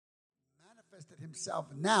manifested himself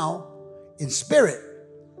now in spirit.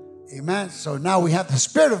 Amen. So now we have the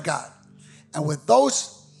Spirit of God. And with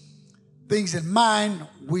those things in mind,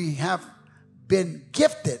 we have been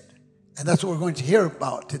gifted. And that's what we're going to hear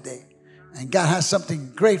about today. And God has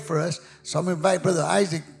something great for us. So I'm going to invite Brother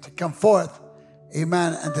Isaac to come forth.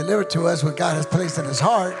 Amen. And deliver to us what God has placed in his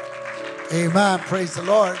heart. Amen. Praise the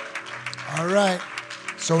Lord. All right.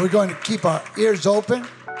 So we're going to keep our ears open,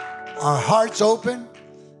 our hearts open.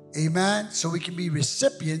 Amen. So we can be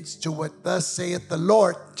recipients to what thus saith the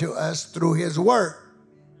Lord to us through his word.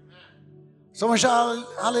 Someone shout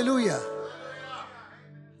hallelujah.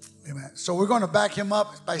 Amen. So we're going to back him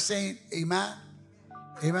up by saying amen.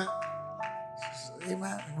 Amen.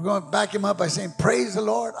 Amen. We're going to back him up by saying praise the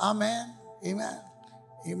Lord. Amen. Amen.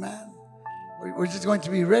 Amen. We're just going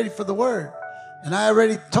to be ready for the word. And I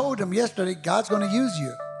already told him yesterday, God's going to use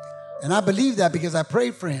you. And I believe that because I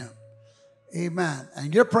prayed for him. Amen.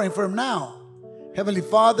 And you're praying for him now. Heavenly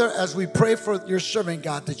Father, as we pray for your servant,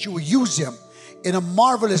 God, that you will use him in a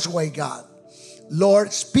marvelous way, God.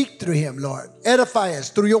 Lord, speak through him, Lord. Edify us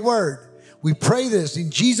through your word. We pray this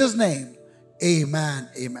in Jesus' name. Amen.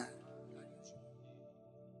 Amen.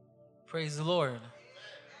 Praise the Lord.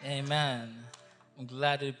 Amen. I'm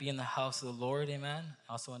glad to be in the house of the Lord. Amen.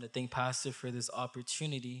 I also want to thank Pastor for this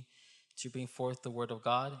opportunity to bring forth the word of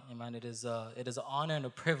God. Amen. It is an honor and a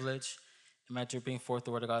privilege, amen, to bring forth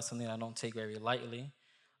the word of God, something I don't take very lightly.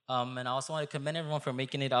 And I also want to commend everyone for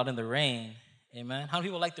making it out in the rain. Amen. How many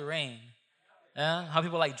people like the rain? Yeah? How many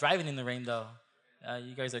people like driving in the rain, though?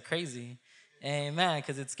 You guys are crazy. Amen.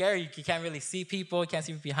 Because it's scary. You can't really see people. You can't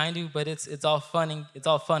see behind you, but it's all fun. It's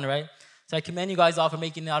all fun, right? So I commend you guys all for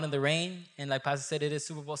making it out in the rain. And like Pastor said, it is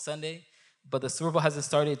Super Bowl Sunday, but the Super Bowl hasn't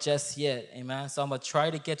started just yet. Amen. So I'm going to try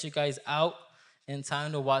to get you guys out in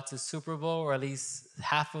time to watch the Super Bowl, or at least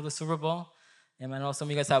half of the Super Bowl. Amen. I know some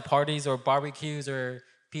of you guys have parties or barbecues or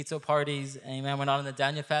pizza parties. Amen. We're not on the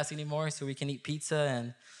Daniel fast anymore, so we can eat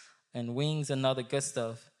pizza and wings and all the good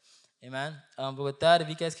stuff. Amen. But with that, if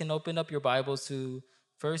you guys can open up your Bibles to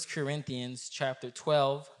 1 Corinthians chapter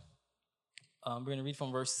 12. We're going to read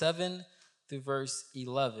from verse 7 through verse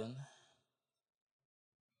 11.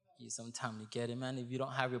 Give you some time to get it, man. If you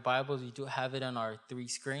don't have your Bibles, we do have it on our 3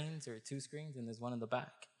 screens or 2 screens, and there's one in the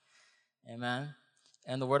back. Amen.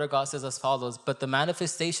 And the word of God says as follows: "But the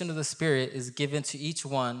manifestation of the Spirit is given to each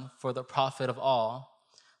one for the profit of all.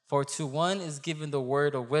 For to one is given the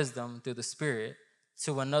word of wisdom through the Spirit,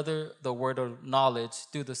 to another the word of knowledge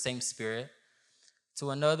through the same Spirit, to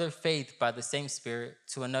another faith by the same Spirit,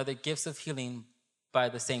 to another gifts of healing by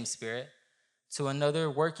the same Spirit, to another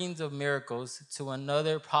workings of miracles, to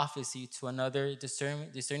another prophecy, to another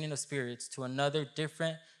discerning of spirits, to another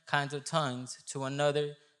different kinds of tongues, to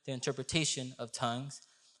another the interpretation of tongues.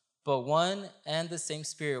 But one and the same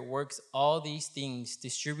Spirit works all these things,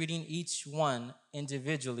 distributing each one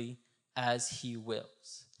individually as he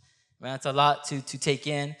wills." Man, that's a lot to take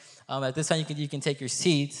in. At this time, you can take your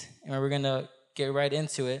seats, and we're gonna get right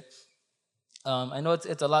into it. I know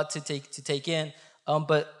it's a lot to take in,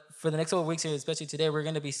 but for the next couple of weeks here, especially today, we're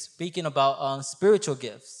going to be speaking about spiritual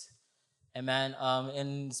gifts. Amen.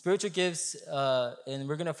 And spiritual gifts, and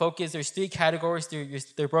we're going to focus. There's 3 categories.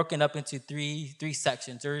 They're broken up into three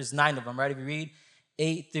sections. There's 9 of them, right? If you read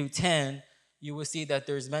 8 through 10, you will see that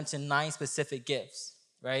there's mentioned 9 specific gifts,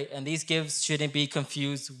 right? And these gifts shouldn't be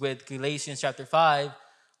confused with Galatians chapter 5,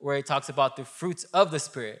 where it talks about the fruits of the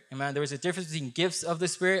Spirit. Amen. There is a difference between gifts of the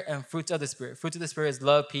Spirit and fruits of the Spirit. Fruits of the Spirit is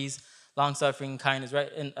love, peace, long-suffering, kindness,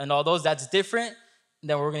 right? And all those, that's different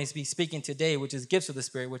than we're going to be speaking today, which is gifts of the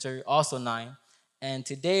Spirit, which are also 9. And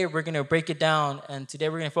today we're going to break it down, and today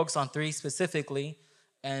we're going to focus on 3 specifically.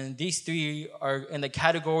 And these 3 are in the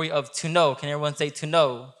category of to know. Can everyone say to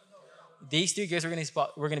know? These 3 gifts we're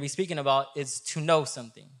going to be speaking about is to know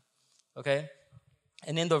something, okay?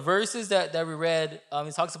 And in the verses that we read,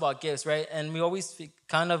 it talks about gifts, right? And we always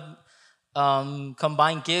kind of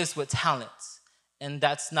combine gifts with talents. And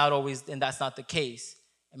that's not the case.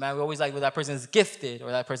 And man, we always like, well, that person is gifted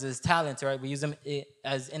or that person is talented, right? We use them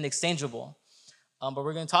as interchangeable. But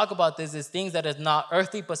we're going to talk about this as things that is not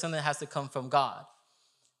earthly, but something that has to come from God.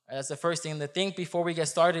 Right? That's the first thing. The thing before we get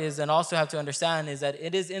started is, and also have to understand, is that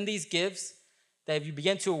it is in these gifts that if you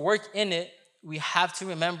begin to work in it, we have to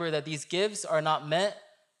remember that these gifts are not meant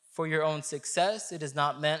for your own success. It is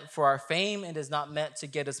not meant for our fame. It is not meant to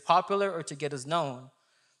get us popular or to get us known.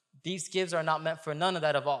 These gifts are not meant for none of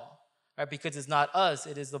that at all, right? Because it's not us.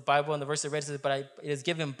 It is the Bible, and the verse I read says, but it is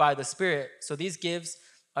given by the Spirit. So these gifts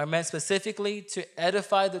are meant specifically to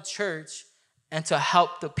edify the church and to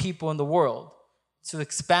help the people in the world, to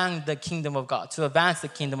expand the kingdom of God, to advance the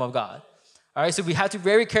kingdom of God. All right, so we have to be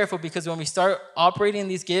very careful because when we start operating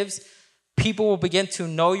these gifts, people will begin to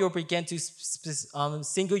know you or begin to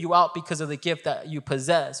single you out because of the gift that you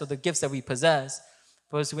possess or the gifts that we possess.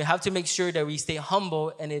 But so we have to make sure that we stay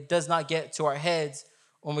humble and it does not get to our heads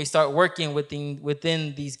when we start working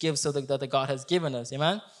within these gifts that God has given us.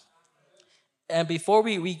 Amen? And before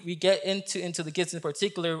we get into the gifts in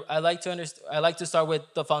particular, I like to start with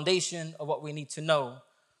the foundation of what we need to know.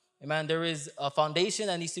 Amen. There is a foundation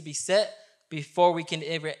that needs to be set before we can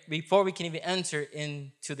even enter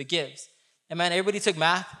into the gifts. Amen. Everybody took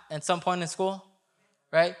math at some point in school,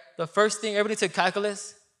 right? The first thing, everybody took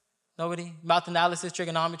calculus. Nobody? Math analysis,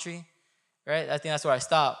 trigonometry, right? I think that's where I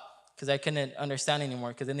stopped because I couldn't understand anymore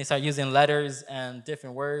because then they start using letters and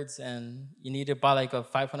different words and you need to buy like a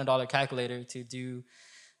 $500 calculator to do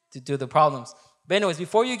the problems. But anyways,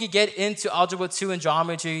 before you could get into Algebra 2 and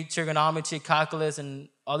geometry, trigonometry, calculus, and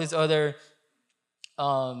all these other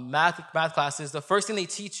math classes, the first thing they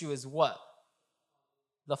teach you is what?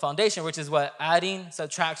 The foundation, which is what? Adding,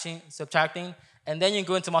 subtracting, and then you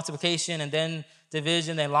go into multiplication, and then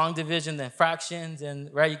division, then long division, then fractions,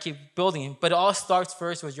 and right, you keep building. But it all starts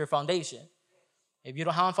first with your foundation. If you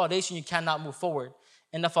don't have a foundation, you cannot move forward.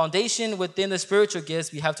 And the foundation within the spiritual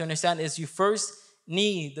gifts, we have to understand is you first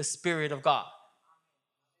need the Spirit of God.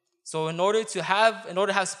 So in order to have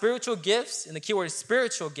spiritual gifts, and the key word is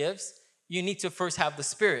spiritual gifts, you need to first have the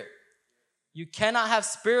Spirit. You cannot have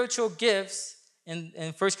spiritual gifts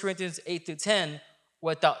in 1 Corinthians 8-10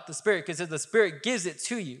 without the Spirit, because the Spirit gives it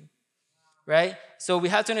to you, right? So we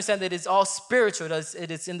have to understand that it's all spiritual. It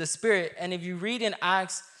is in the Spirit. And if you read in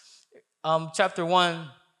Acts chapter 1,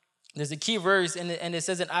 there's a key verse, and it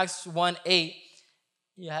says in Acts 1:8,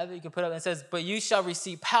 you have it, you can put it up, and it says, but you shall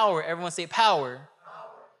receive power. Everyone say power.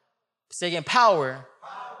 Say again, power.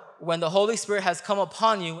 When the Holy Spirit has come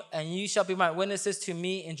upon you, and you shall be my witnesses to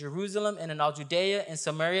me in Jerusalem and in all Judea and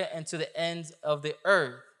Samaria and to the ends of the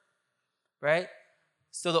earth. Right?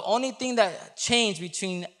 So the only thing that changed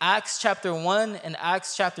between Acts chapter 1 and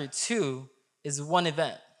Acts chapter 2 is one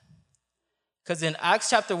event. Because in Acts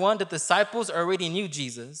chapter 1, the disciples already knew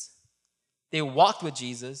Jesus. They walked with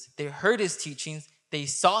Jesus. They heard his teachings. They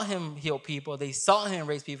saw him heal people. They saw him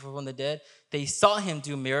raise people from the dead. They saw him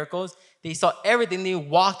do miracles. They saw everything. They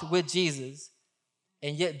walked with Jesus.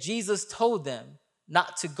 And yet Jesus told them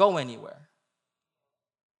not to go anywhere.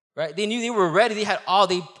 Right? They knew they were ready. They had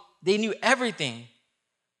they knew everything.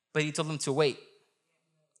 But he told them to wait.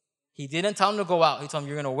 He didn't tell them to go out. He told them,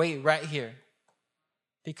 you're going to wait right here.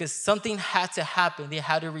 Because something had to happen. They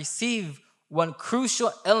had to receive one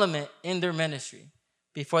crucial element in their ministry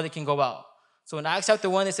before they can go out. So in Acts chapter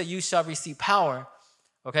 1, it said, you shall receive power.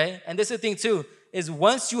 Okay? And this is the thing too, is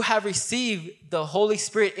once you have received the Holy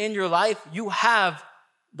Spirit in your life, you have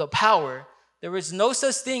the power. There is no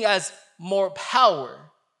such thing as more power.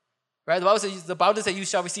 Right? The Bible doesn't say you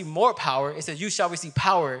shall receive more power. It says you shall receive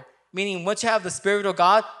power. Meaning once you have the Spirit of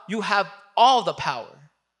God, you have all the power.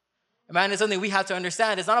 Man, it's something we have to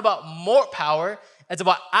understand. It's not about more power. It's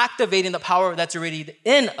about activating the power that's already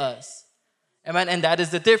in us. Amen. And that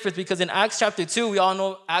is the difference, because in Acts chapter 2, we all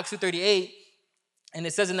know Acts 2:38, and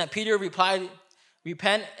it says in that Peter replied,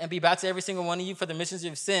 repent and be baptized every single one of you for the remission of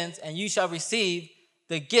your sins, and you shall receive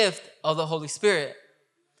the gift of the Holy Spirit.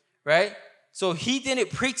 Right? So he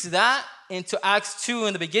didn't preach that into Acts 2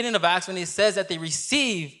 in the beginning of Acts when it says that they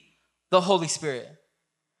receive the Holy Spirit.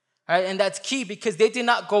 Right? And that's key, because they did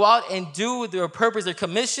not go out and do their purpose, their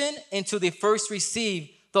commission, until they first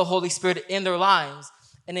receive the Holy Spirit in their lives.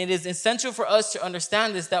 And it is essential for us to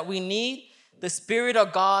understand this, that we need the Spirit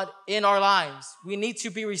of God in our lives. We need to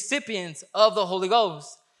be recipients of the Holy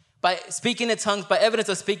Ghost by speaking in tongues, by evidence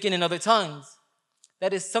of speaking in other tongues.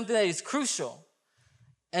 That is something that is crucial.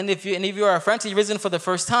 And if you are a friend to you risen for the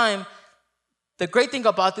first time, the great thing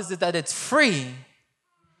about this is that it's free.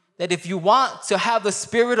 That if you want to have the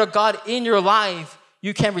Spirit of God in your life,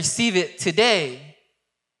 you can receive it today.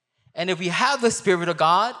 And if we have the Spirit of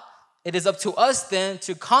God, it is up to us then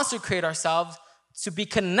to consecrate ourselves to be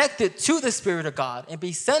connected to the Spirit of God and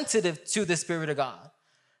be sensitive to the Spirit of God.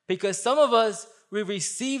 Because some of us, we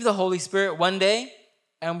receive the Holy Spirit one day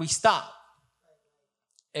and we stop.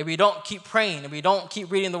 And we don't keep praying and we don't keep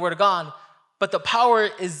reading the Word of God. But the power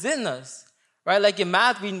is in us, right? Like in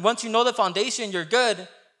math, once you know the foundation, you're good.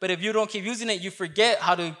 But if you don't keep using it, you forget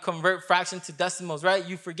how to convert fractions to decimals, right?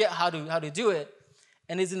 You forget how to do it.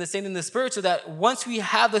 And it's in the same in the spiritual, that once we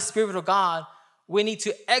have the Spirit of God, we need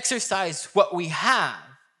to exercise what we have.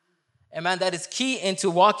 Amen. That is key into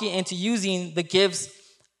walking into using the gifts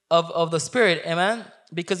of the Spirit. Amen.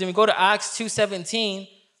 Because when we go to Acts 2:17,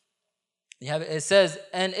 it says,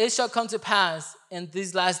 and it shall come to pass in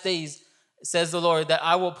these last days says the Lord, that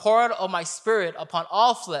I will pour out of my spirit upon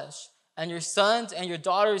all flesh, and your sons and your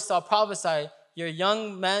daughters shall prophesy, your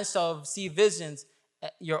young men shall see visions,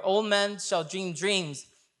 your old men shall dream dreams.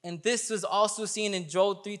 And this was also seen in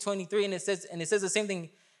Joel 3:23, and it says the same thing,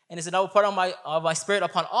 and it said, I will pour out my spirit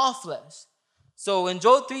upon all flesh. So in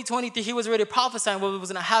Joel 3:23, he was already prophesying what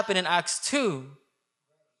was going to happen in Acts 2.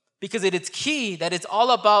 Because it is key that it's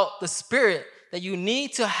all about the Spirit, that you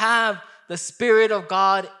need to have the Spirit of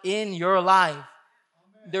God in your life.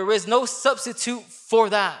 Amen. There is no substitute for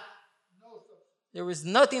that. There is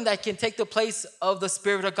nothing that can take the place of the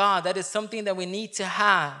Spirit of God. That is something that we need to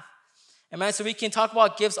have. Amen. So we can talk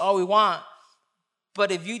about gifts all we want,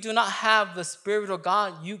 but if you do not have the Spirit of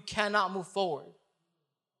God, you cannot move forward.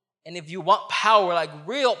 And if you want power, like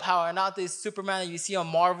real power, not this Superman that you see on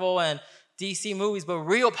Marvel and DC movies, but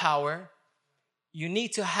real power, you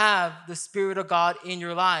need to have the Spirit of God in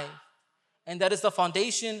your life. And that is the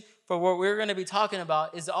foundation for what we're going to be talking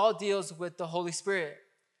about. Is all deals with the Holy Spirit,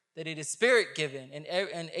 that it is Spirit given. In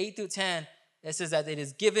 8 through 10, it says that it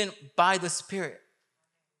is given by the Spirit.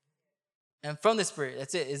 And from the Spirit,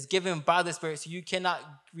 that's it. It's given by the Spirit. So you cannot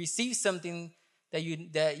receive something that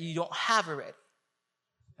you don't have already.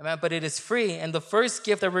 Amen? But it is free. And the first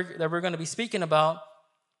gift that we're going to be speaking about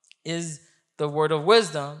is the word of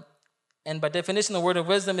wisdom. And by definition, the word of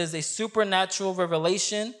wisdom is a supernatural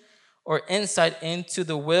revelation or insight into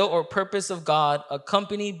the will or purpose of God,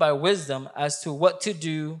 accompanied by wisdom as to what to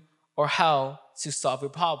do or how to solve a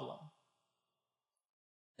problem.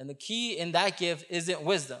 And the key in that gift isn't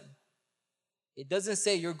wisdom. It doesn't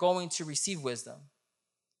say you're going to receive wisdom.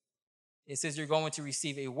 It says you're going to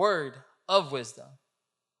receive a word of wisdom.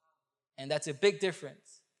 And that's a big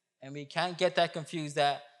difference. And we can't get that confused,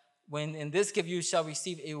 that when in this gift you shall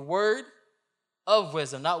receive a word of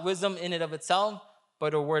wisdom, not wisdom in and of itself,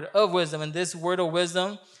 but a word of wisdom. And this word of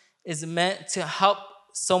wisdom is meant to help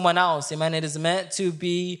someone else. Amen. It is meant to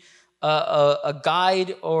be a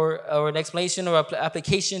guide or an explanation or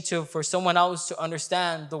application for someone else to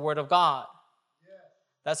understand the word of God. Yeah.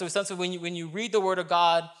 That's what essentially when you read the word of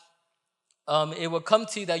God, it will come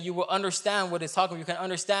to you that you will understand what it's talking about. You can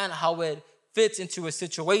understand how it fits into a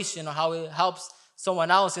situation or how it helps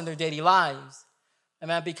someone else in their daily lives.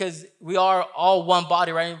 Amen. Because we are all one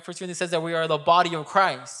body, right? 1 Corinthians says that we are the body of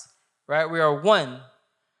Christ, right? We are one.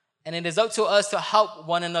 And it is up to us to help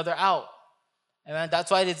one another out. Amen.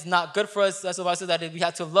 That's why it's not good for us. That's why I said that we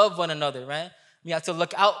have to love one another, right? We have to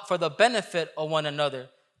look out for the benefit of one another.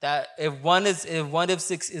 That if one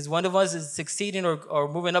of us is succeeding or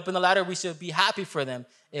moving up in the ladder, we should be happy for them.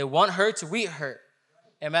 If one hurts, we hurt.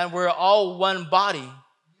 Amen. We're all one body.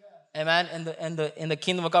 Amen. In the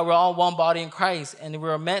kingdom of God, we're all one body in Christ, and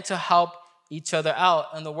we're meant to help each other out.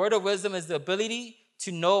 And the word of wisdom is the ability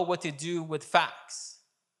to know what to do with facts.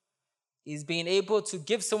 Is being able to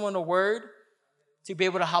give someone a word to be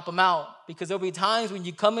able to help them out. Because there'll be times when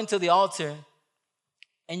you come into the altar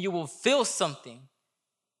and you will feel something.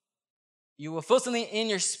 You will feel something in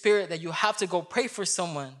your spirit that you have to go pray for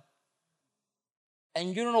someone.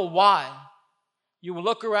 And you don't know why. You will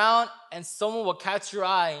look around and someone will catch your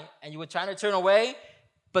eye and you will try to turn away,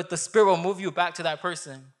 but the Spirit will move you back to that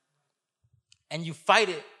person. And you fight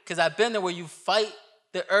it, because I've been there where you fight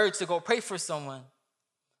the urge to go pray for someone,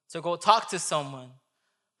 to go talk to someone.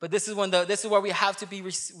 But this is where we have to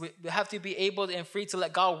be able and free to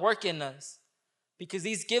let God work in us, because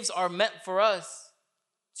these gifts are meant for us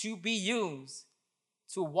to be used,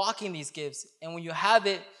 to walk in these gifts. And when you have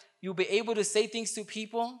it, you'll be able to say things to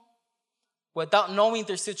people without knowing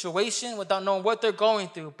their situation, without knowing what they're going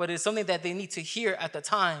through, but it's something that they need to hear at the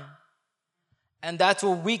time. And that's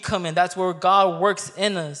where we come in. That's where God works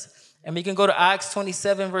in us. And we can go to Acts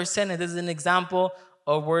 27, verse 10, and this is an example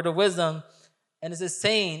of word of wisdom. And it's a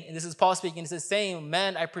saying, and this is Paul speaking, it's a saying,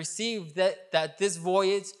 man, I perceive that this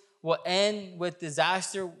voyage will end with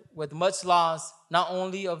disaster, with much loss, not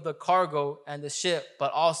only of the cargo and the ship,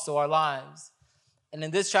 but also our lives. And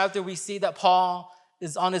in this chapter, we see that Paul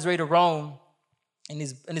is on his way to Rome, and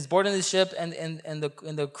he's boarding the ship, and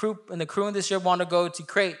the crew in the ship want to go to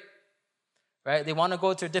Crete, right? They want to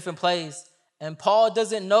go to a different place, and Paul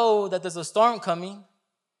doesn't know that there's a storm coming,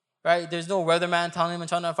 right? There's no weatherman telling him in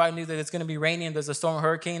chapter 5 news that it's going to be raining, there's a storm,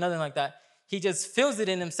 hurricane, nothing like that. He just feels it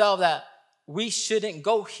in himself that we shouldn't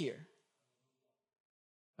go here,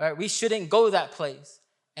 right? We shouldn't go that place.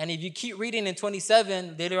 And if you keep reading in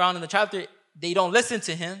 27, later on in the chapter, they don't listen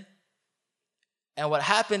to him. And what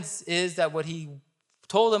happens is that what he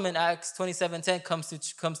told them in Acts 27:10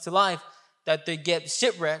 comes to life, that they get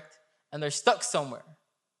shipwrecked and they're stuck somewhere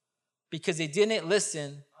because they didn't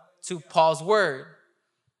listen to Paul's word.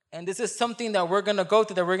 And this is something that we're going to go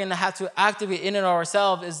through, that we're going to have to activate in and of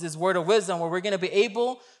ourselves, is this word of wisdom, where we're going to be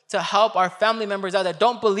able to help our family members out that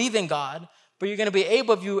don't believe in God, but you're going to be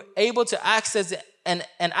able to access and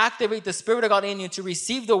activate the Spirit of God in you to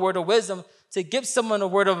receive the word of wisdom, to give someone a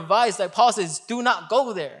word of advice. Like Paul says, do not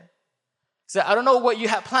go there. So I don't know what you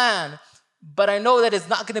have planned, but I know that it's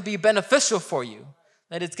not going to be beneficial for you.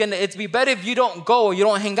 That it's be better if you don't go, you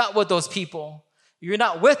don't hang out with those people. You're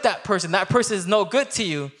not with that person. That person is no good to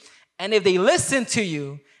you. And if they listen to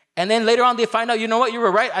you, and then later on they find out, you know what, you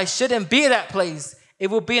were right, I shouldn't be at that place, it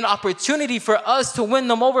will be an opportunity for us to win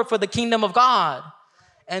them over for the kingdom of God.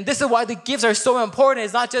 And this is why the gifts are so important.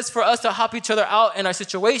 It's not just for us to help each other out in our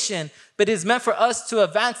situation, but it's meant for us to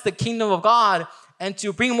advance the kingdom of God and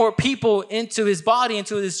to bring more people into his body,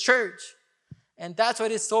 into his church. And that's why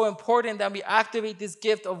it's so important that we activate this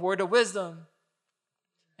gift of word of wisdom.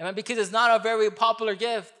 Amen? Because it's not a very popular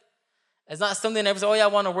gift. It's not something everyone says, oh yeah, I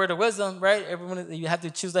want a word of wisdom, right? Everyone, you have to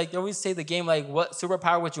choose, like, they always say the game, like, what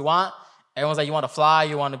superpower would you want? Everyone's like, you want to fly,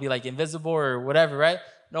 you want to be like invisible or whatever, right?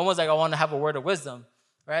 No one's like, I want to have a word of wisdom,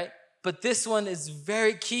 right? But this one is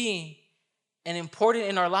very key and important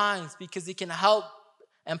in our lives because it can help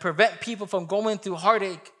and prevent people from going through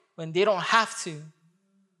heartache when they don't have to.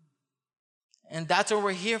 And that's what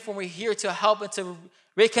we're here for. We're here to help and to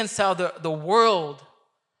reconcile the world,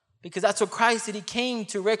 because that's what Christ did. He came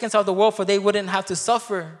to reconcile the world for they wouldn't have to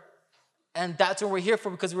suffer. And that's what we're here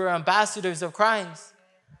for, because we're ambassadors of Christ.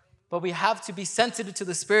 But we have to be sensitive to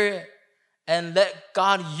the Spirit and let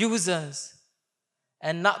God use us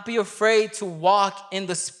and not be afraid to walk in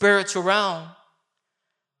the spiritual realm.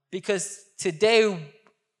 Because today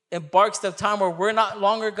embarks the time where we're not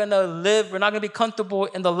longer going to live, we're not going to be comfortable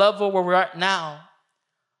in the level where we're at now.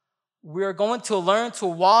 We're going to learn to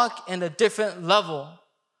walk in a different level.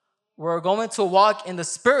 We're going to walk in the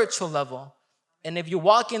spiritual level. And if you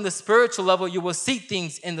walk in the spiritual level, you will see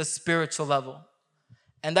things in the spiritual level.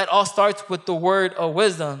 And that all starts with the word of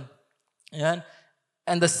wisdom. Yeah?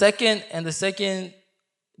 And the second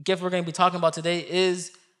gift we're going to be talking about today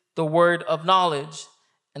is the word of knowledge.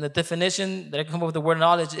 And the definition that I come up with the word of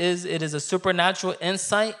knowledge is, it is a supernatural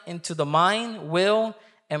insight into the mind, will,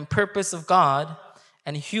 and purpose of God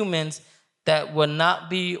and humans that would not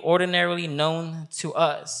be ordinarily known to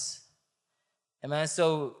us. Amen.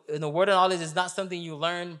 So in the word of knowledge is not something you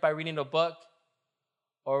learn by reading a book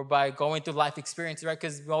or by going through life experience, right?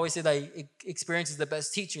 Because we always say that experience is the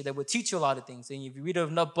best teacher, that will teach you a lot of things. And if you read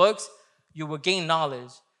enough books, you will gain knowledge,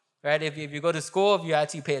 right? If you go to school, if you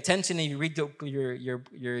actually pay attention and you read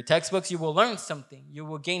your textbooks, you will learn something. You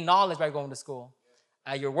will gain knowledge by going to school.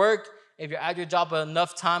 At your work, if you're at your job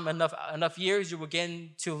enough time, enough years, you will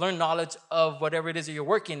gain to learn knowledge of whatever it is that you're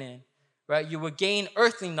working in, right? You will gain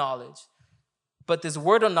earthly knowledge. But this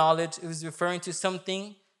word of knowledge is referring to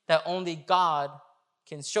something that only God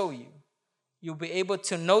can show you. You'll be able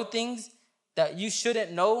to know things that you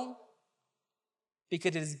shouldn't know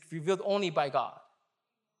because it is revealed only by God.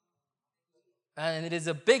 And it is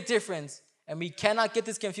a big difference. And we cannot get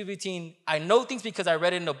this confused between I know things because I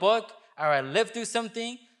read it in a book or I lived through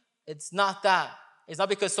something. It's not that. It's not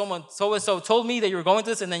because someone so-and-so told me that you were going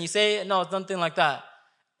through this and then you say, no, it's nothing like that.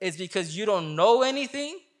 It's because you don't know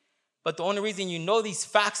anything, but the only reason you know these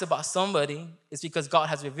facts about somebody is because God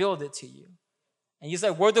has revealed it to you. And you say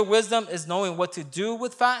word of wisdom is knowing what to do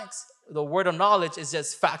with facts. The word of knowledge is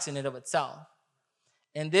just facts in and of itself.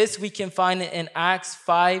 And this we can find it in Acts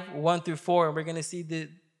 5, 1 through 4. And we're going to see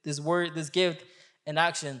this gift in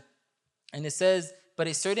action. And it says, but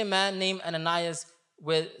a certain man named Ananias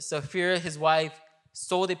with Sapphira, his wife,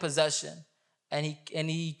 sold a possession. And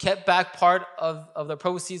he kept back part of the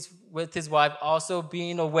proceeds with his wife, also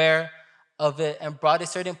being aware of it, and brought a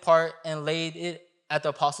certain part and laid it at the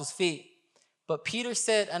apostles' feet. But Peter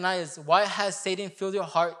said, Ananias, why has Satan filled your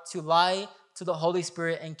heart to lie to the Holy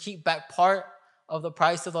Spirit and keep back part of the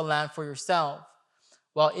price of the land for yourself?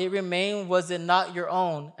 While it remained, was it not your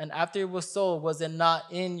own? And after it was sold, was it not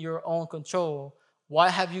in your own control? Why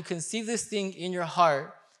have you conceived this thing in your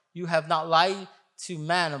heart? You have not lied to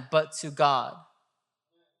man, but to God.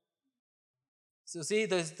 So see,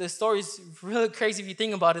 the story is really crazy if you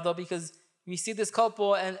think about it, though, because we see this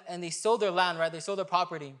couple and they sold their land, right? They sold their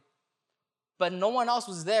property. But no one else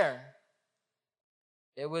was there.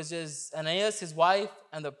 It was just Ananias, his wife,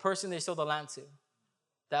 and the person they sold the land to.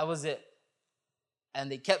 That was it.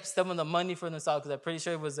 And they kept some of the money for themselves because I'm pretty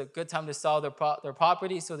sure it was a good time to sell their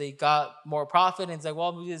property, so they got more profit. And it's like,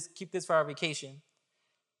 well, we just keep this for our vacation,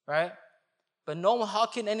 right? But how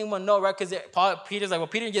can anyone know, right? Because Peter's like, well,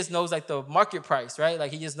 Peter just knows like the market price, right?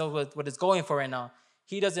 Like he just knows what it's going for right now.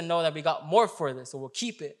 He doesn't know that we got more for this, so we'll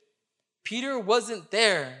keep it. Peter wasn't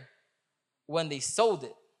there when they sold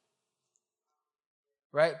it.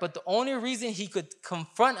 Right? But the only reason he could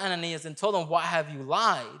confront Ananias and told him, why have you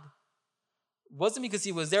lied? Wasn't because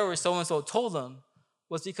he was there or so-and-so told him.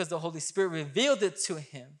 Was because the Holy Spirit revealed it to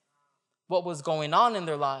him, what was going on in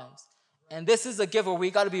their lives. And this is a gift where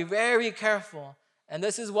we got to be very careful. And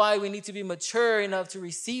this is why we need to be mature enough to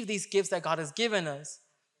receive these gifts that God has given us.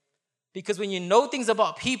 Because when you know things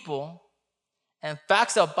about people and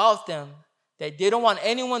facts about them that they don't want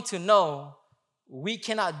anyone to know, we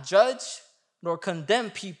cannot judge nor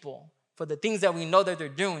condemn people for the things that we know that they're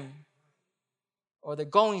doing or they're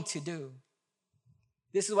going to do.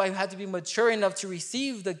 This is why you have to be mature enough to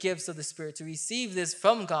receive the gifts of the Spirit, to receive this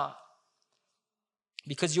from God.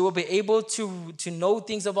 Because you will be able to know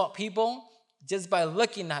things about people just by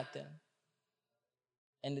looking at them.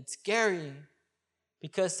 And it's scary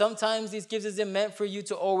because sometimes these gifts isn't meant for you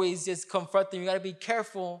to always just confront them. You got to be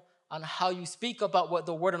careful on how you speak about what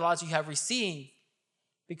the word and knowledge you have received.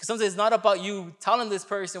 Because sometimes it's not about you telling this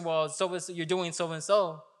person, well, so you're doing so and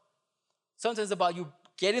so. Sometimes it's about you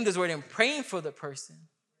getting this word and praying for the person.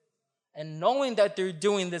 And knowing that they're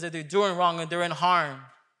doing this, that they're doing wrong and they're in harm.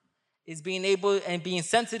 Is being able and being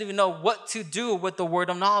sensitive to know what to do with the word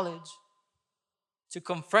of knowledge. To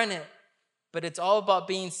confront it. But it's all about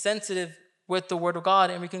being sensitive with the word of God.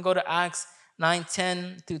 And we can go to Acts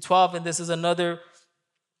 9:10-12. And this is another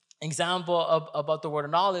example about the word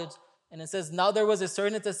of knowledge. And it says, now there was a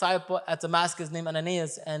certain disciple at Damascus named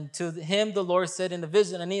Ananias. And to him the Lord said in the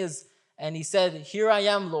vision, Ananias. And he said, here I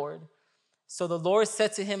am, Lord. So the Lord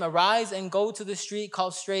said to him, arise and go to the street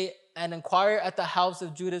called Straight and inquire at the house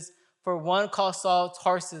of Judas for one called Saul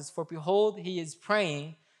Tarsus. For behold, he is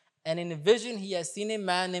praying. And in a vision he has seen a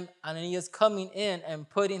man named Ananias coming in and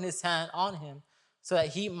putting his hand on him so that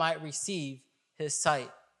he might receive his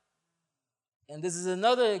sight. And this is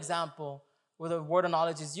another example where the word of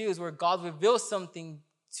knowledge is used, where God reveals something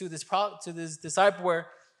to this disciple where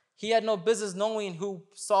he had no business knowing who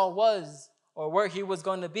Saul was or where he was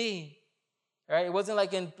going to be. Right? It wasn't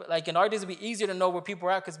like in our days, it'd be easier to know where people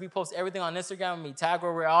are at because we post everything on Instagram and we tag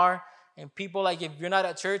where we are. And people, like, if you're not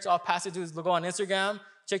at church, all pastors do is go on Instagram,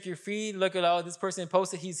 check your feed, look at, oh, this person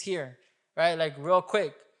posted, he's here. Right? Like, real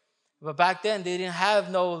quick. But back then, they didn't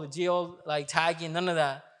have no geo, like, tagging, none of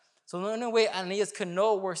that. So the only way Ananias could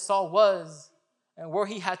know where Saul was and where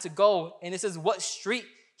he had to go, and this is what street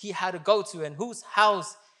he had to go to and whose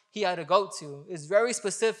house he had to go to, is very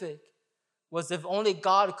specific, was if only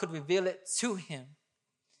God could reveal it to him.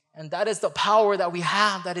 And that is the power that we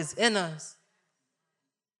have that is in us.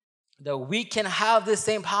 That we can have this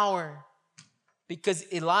same power because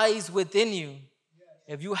it lies within you.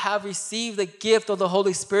 If you have received the gift of the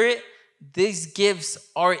Holy Spirit, these gifts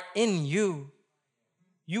are in you.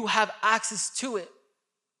 You have access to it.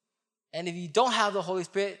 And if you don't have the Holy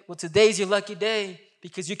Spirit, well, today's your lucky day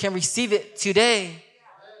because you can receive it today.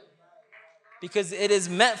 Because it is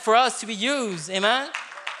meant for us to be used. Amen?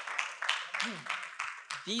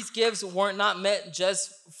 These gifts were not meant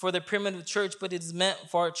just for the primitive church, but it's meant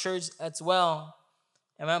for our church as well.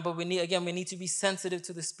 Amen? But we need to be sensitive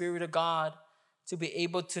to the Spirit of God to be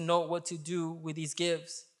able to know what to do with these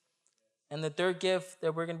gifts. And the third gift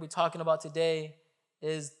that we're going to be talking about today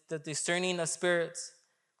is the discerning of spirits.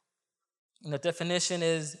 And the definition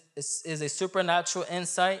is a supernatural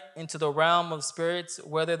insight into the realm of spirits,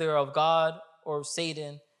 whether they're of God or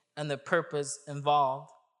Satan, and the purpose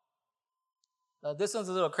involved. Now, this one's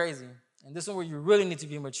a little crazy. And this one where you really need to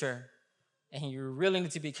be mature. And you really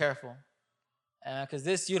need to be careful. Because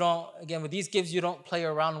with these gifts, you don't play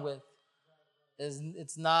around with.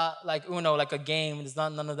 It's not like Uno, like a game. It's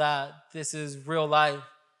not none of that. This is real life.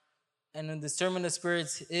 And the discernment of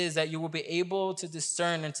spirits is that you will be able to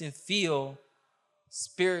discern and to feel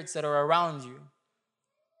spirits that are around you.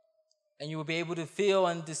 And you will be able to feel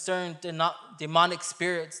and discern demonic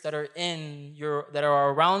spirits that are that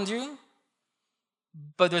are around you.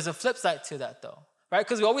 But there's a flip side to that, though, right?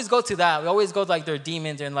 Because we always go to that. We always go like they're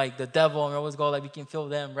demons and like the devil, and we always go like we can feel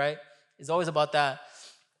them, right? It's always about that.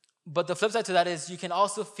 But the flip side to that is you can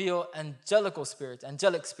also feel angelic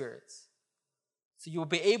spirits. So you will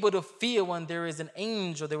be able to feel when there is an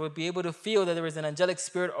angel. They will be able to feel that there is an angelic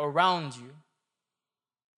spirit around you.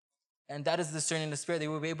 And that is discerning the spirit. They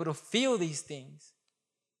will be able to feel these things.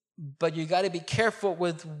 But you got to be careful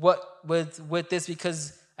with this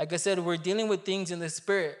because, like I said, we're dealing with things in the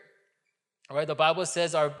spirit. All right? The Bible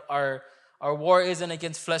says our war isn't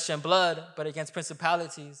against flesh and blood, but against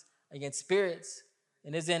principalities, against spirits.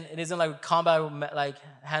 It isn't like combat, like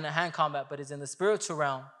hand-to-hand combat, but it's in the spiritual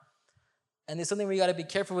realm. And it's something we got to be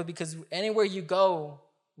careful with because anywhere you go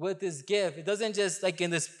with this gift, it doesn't just like in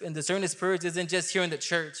discerning the spirits, isn't just here in the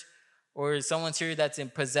church. or someone's here that's in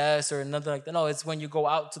possessed or nothing like that. No, it's when you go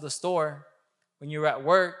out to the store, when you're at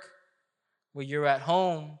work, when you're at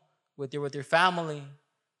home, with your family.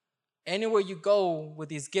 Anywhere you go with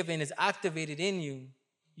these gifting is activated in you,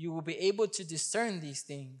 you will be able to discern these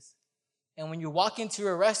things. And when you walk into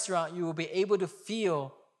a restaurant, you will be able to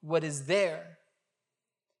feel what is there.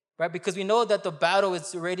 Right? Because we know that the battle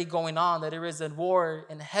is already going on, that there is a war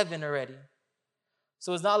in heaven already.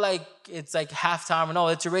 So it's not like it's like halftime. No,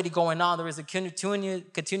 it's already going on. There is a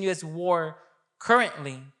continuous war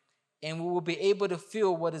currently. And we will be able to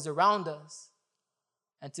feel what is around us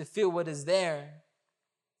and to feel what is there.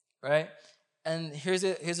 Right? And here's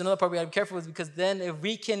another part we have to be careful with, because then if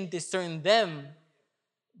we can discern them,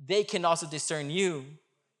 they can also discern you.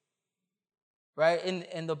 Right?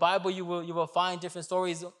 In the Bible, you will find different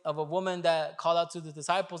stories of a woman that called out to the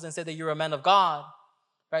disciples and said that you're a man of God.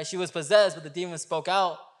 Right? She was possessed, but the demon spoke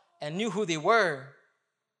out and knew who they were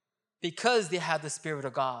because they had the Spirit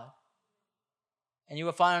of God. And you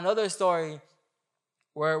will find another story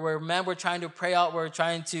where men were trying to pray out, were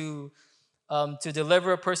trying to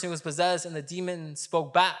deliver a person who was possessed, and the demon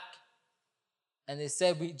spoke back. And they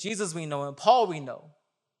said, Jesus we know and Paul we know,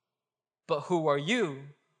 but who are you?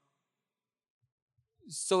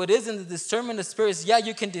 So it is in the discernment of spirits. Yeah,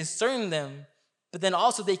 you can discern them, but then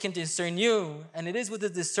also they can discern you. And it is with the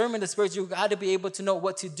discernment of spirits, you got to be able to know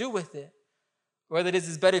what to do with it. Whether it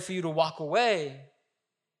is better for you to walk away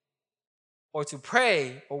or to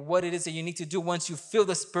pray, or what it is that you need to do once you feel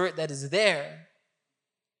the spirit that is there.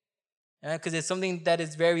 Because it's something that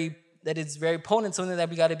is very potent, something that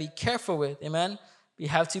we got to be careful with. Amen. We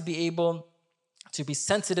have to be able to be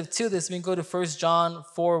sensitive to this. We can go to 1 John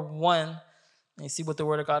 4:1 and see what the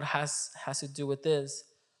Word of God has to do with this.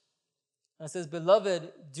 And it says,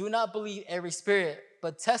 "Beloved, do not believe every spirit,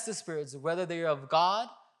 but test the spirits, whether they are of God,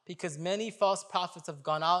 because many false prophets have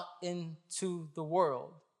gone out into the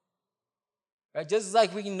world." Right? Just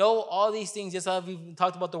like we know all these things, just like we've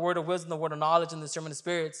talked about the word of wisdom, the word of knowledge, and the discernment of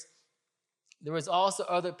spirits, there is also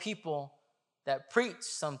other people that preach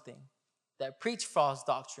something, that preach false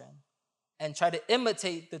doctrine, and try to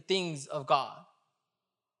imitate the things of God.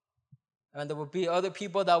 And there will be other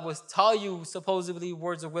people that will tell you supposedly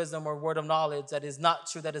words of wisdom or word of knowledge that is not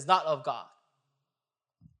true, that is not of God.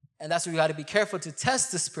 And that's why we got to be careful to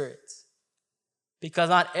test the spirits, because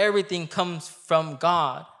not everything comes from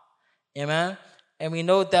God. Amen. And we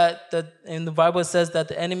know that in the Bible it says that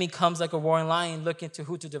the enemy comes like a roaring lion looking to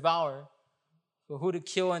who to devour, for who to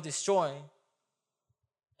kill and destroy.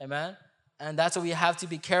 Amen. And that's why we have to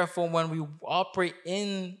be careful when we operate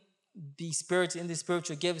in the spirits, in the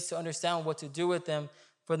spiritual gifts, to understand what to do with them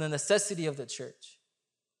for the necessity of the church.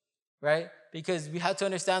 Right? Because we have to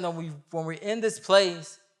understand that when we're in this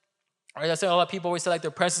place, right, that's why a lot of people always say like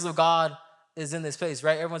the presence of God is in this place,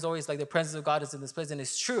 right? Everyone's always like the presence of God is in this place, and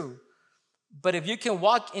it's true. But if you can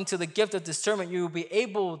walk into the gift of discernment, you will be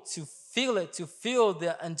able to feel it, to feel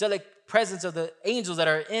the angelic presence of the angels that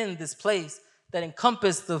are in this place, that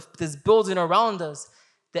encompass this building around us,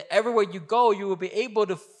 that everywhere you go, you will be able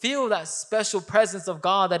to feel that special presence of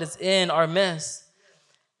God that is in our midst.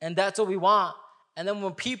 And that's what we want. And then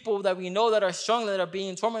when people that we know that are struggling, that are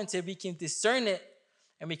being tormented, we can discern it,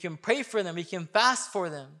 and we can pray for them, we can fast for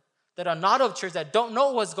them, that are not of church, that don't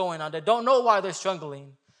know what's going on, that don't know why they're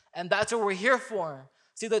struggling. And that's what we're here for.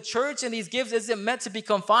 See, the church and these gifts isn't meant to be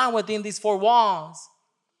confined within these four walls.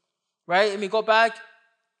 Right? And we go back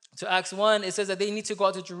to Acts 1, it says that they need to go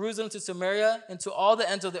out to Jerusalem, to Samaria, and to all the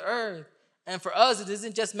ends of the earth. And for us, it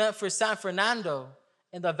isn't just meant for San Fernando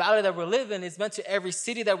and the valley that we're living. It's meant to every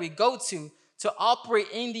city that we go to operate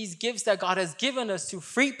in these gifts that God has given us, to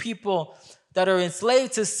free people that are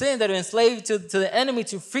enslaved to sin, that are enslaved to the enemy,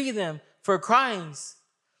 to free them for Christ.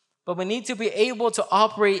 But we need to be able to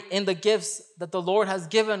operate in the gifts that the Lord has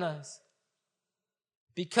given us.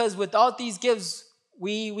 Because without these gifts,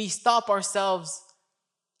 we stop ourselves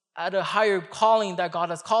at a higher calling that God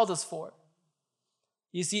has called us for.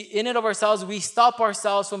 You see, in and of ourselves, we stop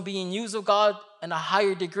ourselves from being used of God in a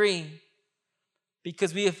higher degree,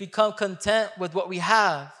 because we have become content with what we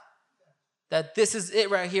have. That this is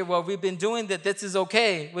it right here. Well, we've been doing that. This is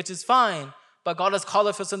okay, which is fine. But God has called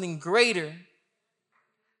us for something greater.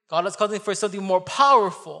 God has called us for something more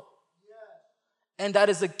powerful. And that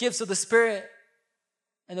is the gifts of the Spirit.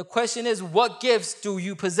 And the question is, what gifts do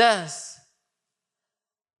you possess?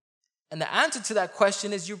 And the answer to that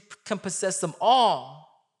question is you can possess them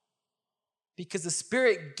all, because the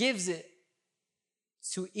Spirit gives it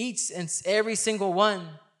to each and every single one.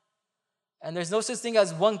 And there's no such thing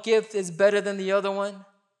as one gift is better than the other one,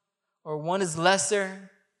 or one is lesser.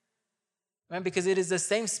 Man, because it is the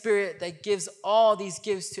same Spirit that gives all these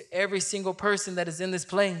gifts to every single person that is in this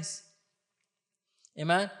place.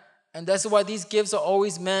 Amen? And that's why these gifts are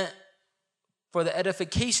always meant for the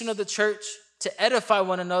edification of the church, to edify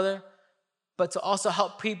one another, but to also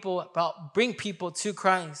help people, bring people to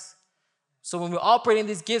Christ. So when we operate in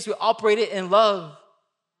these gifts, we operate it in love.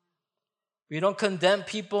 We don't condemn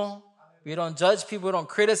people. We don't judge people. We don't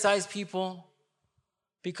criticize people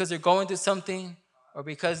because they're going through something, or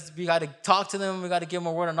because we got to talk to them. We got to give them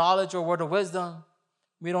a word of knowledge or a word of wisdom.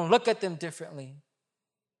 We don't look at them differently.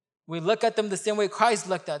 We look at them the same way Christ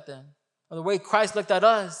looked at them, or the way Christ looked at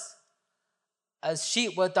us, as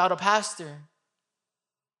sheep without a pastor,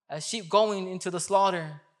 as sheep going into the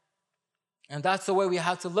slaughter. And that's the way we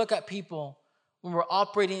have to look at people when we're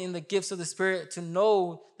operating in the gifts of the Spirit, to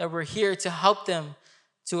know that we're here to help them,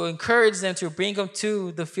 to encourage them, to bring them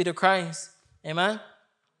to the feet of Christ. Amen?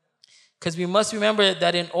 Because we must remember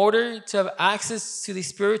that in order to have access to these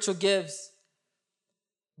spiritual gifts,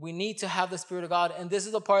 we need to have the Spirit of God. And this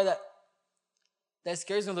is the part that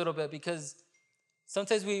scares me a little bit, because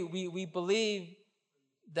sometimes we believe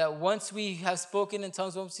that once we have spoken in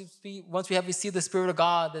tongues, once we have received the Spirit of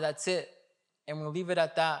God, that's it. And we'll leave it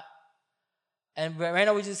at that. And right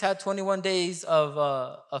now we just had 21 days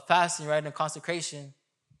of fasting, right, and consecration.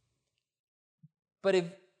 But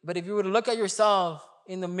if you were to look at yourself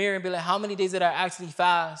in the mirror and be like, how many days did I actually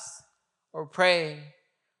fast or pray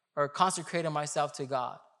or consecrate myself to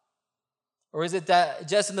God? Or is it that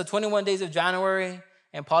just in the 21 days of January,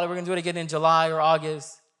 and probably we're going to do it again in July or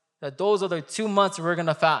August, that those are the 2 months we're going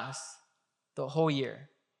to fast the whole year?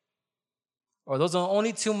 Or those are the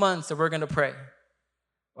only 2 months that we're going to pray?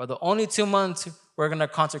 Or the only 2 months we're going to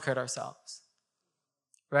consecrate ourselves?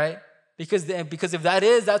 Right? Because if that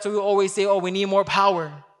is, that's what we always say, oh, we need more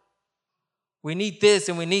power. We need this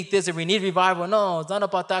and we need this and we need revival. No, it's not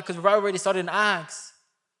about that, because revival already started in Acts.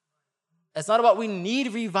 It's not about we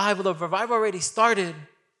need revival. The revival already started.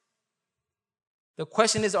 The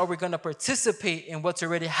question is, are we going to participate in what's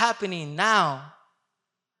already happening now?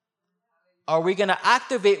 Are we going to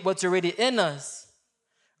activate what's already in us?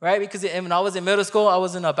 Right? Because when I was in middle school, I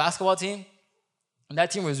was in a basketball team. And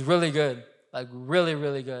that team was really good. Like really,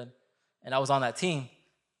 really good. And I was on that team.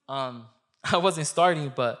 I wasn't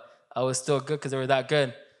starting, but I was still good because they were that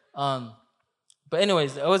good. But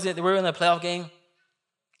anyways, we were in the playoff game.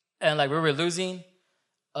 And like we were losing.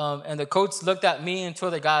 And the coach looked at me and two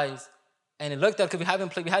other guys. And he looked at us, because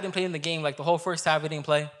we hadn't played in the game. Like the whole first half, we didn't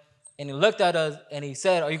play. And he looked at us and he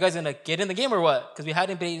said, are you guys going to get in the game or what? Because we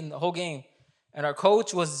hadn't played in the whole game. And our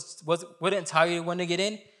coach wouldn't tell you when to get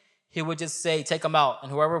in. He would just say, take them out.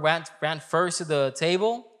 And whoever ran first to the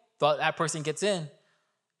table, thought that person gets in.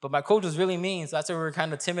 But my coach was really mean, so that's why we were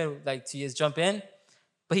kind of timid, like to just jump in.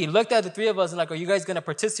 But he looked at the three of us and like, are you guys going to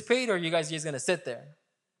participate, or are you guys just going to sit there?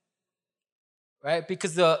 Right?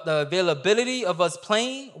 Because the availability of us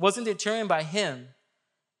playing wasn't determined by him.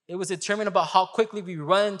 It was determined about how quickly we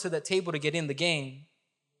run to the table to get in the game.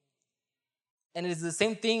 And it is the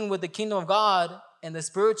same thing with the kingdom of God and the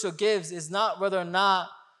spiritual gifts. It's not whether or not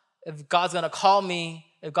if God's going to call me,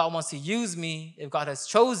 if God wants to use me, if God has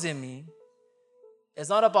chosen me. It's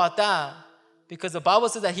not about that. Because the Bible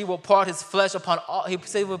says that he will pour out his flesh upon all, he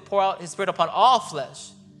said he will pour out his spirit upon all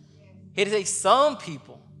flesh. He didn't say some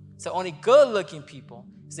people. He said only good-looking people.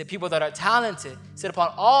 He said people that are talented. He said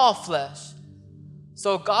upon all flesh.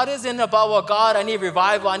 So God isn't about, well, God, I need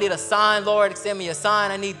revival. I need a sign, Lord. Send me a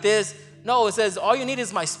sign. I need this. No, it says all you need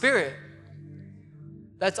is my spirit.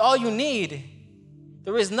 That's all you need.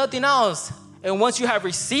 There is nothing else. And once you have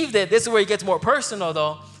received it, this is where it gets more personal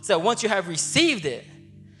though. So once you have received it,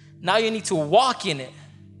 now you need to walk in it.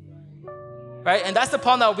 Right? And that's the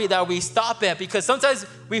problem that we stop at, because sometimes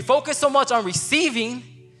we focus so much on receiving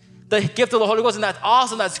the gift of the Holy Ghost, and that's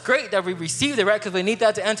awesome. That's great that we received it, right? Because we need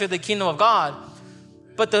that to enter the kingdom of God.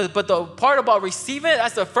 But the part about receiving it,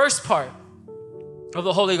 that's the first part of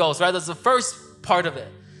the Holy Ghost, right? That's the first part of it.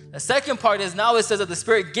 The second part is now it says that the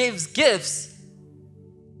Spirit gives gifts,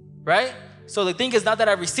 right? So the thing is not that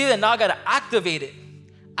I receive it, now I got to activate it.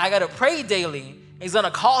 I got to pray daily. It's going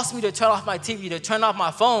to cost me to turn off my TV, to turn off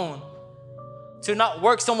my phone, to not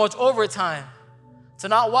work so much overtime, to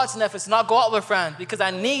not watch Netflix, to not go out with friends, because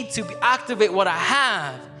I need to activate what I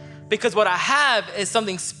have. Because what I have is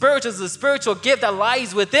something spiritual. It's a spiritual gift that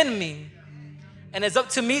lies within me. And it's up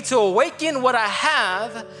to me to awaken what I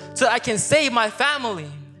have so I can save my family.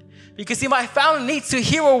 Because see, my family needs to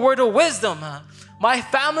hear a word of wisdom. My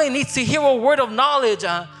family needs to hear a word of knowledge.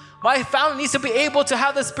 My family needs to be able to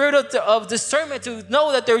have the spirit of discernment, to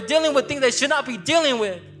know that they're dealing with things they should not be dealing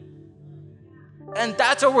with. And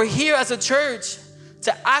that's why we're here as a church,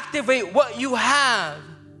 to activate what you have,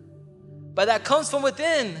 but that comes from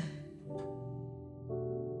within.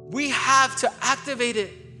 We have to activate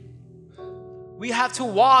it. We have to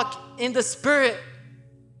walk in the Spirit.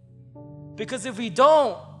 Because if we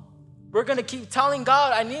don't, we're going to keep telling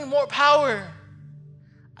God, I need more power.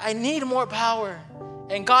 I need more power.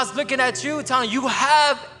 And God's looking at you, telling you, you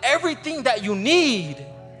have everything that you need.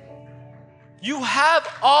 You have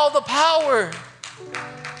all the power.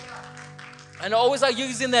 And I always like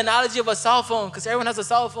using the analogy of a cell phone, because everyone has a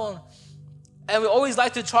cell phone. And we always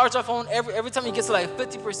like to charge our phone every time it gets to like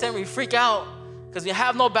 50%, we freak out because we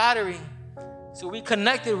have no battery. So we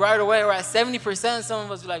connect it right away. We're at 70%. Some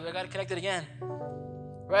of us be like, I got to connect it again.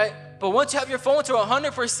 Right? But once you have your phone to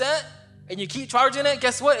 100% and you keep charging it,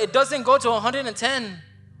 guess what? It doesn't go to 110.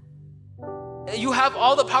 You have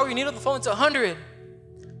all the power you need of the phone to 100.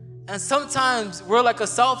 And sometimes we're like a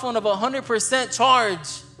cell phone of 100%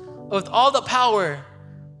 charge with all the power,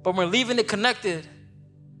 but we're leaving it connected.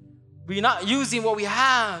 We're not using what we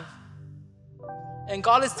have. And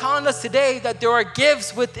God is telling us today that there are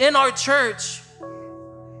gifts within our church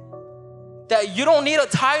that you don't need a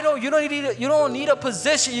title, you don't need a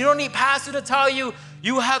position, you don't need pastor to tell you,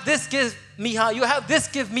 you have this gift, mija, you have this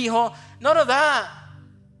gift, mijo. None of that.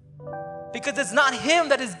 Because it's not him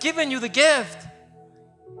that is giving you the gift.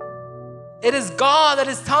 It is God that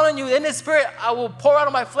is telling you in his Spirit, I will pour out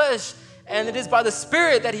of my flesh. And it is by the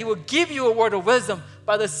Spirit that he will give you a word of wisdom.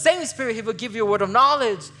 By the same Spirit, he will give you a word of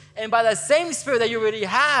knowledge. And by that same Spirit that you already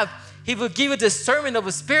have, he will give you discernment of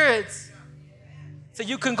the spirits. So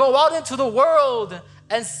you can go out into the world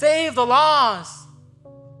and save the lost.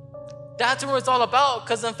 That's what it's all about.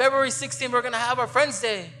 Because on February 16th, we're going to have our Friends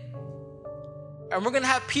Day. And we're going to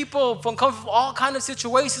have people coming from all kinds of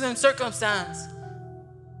situations and circumstances.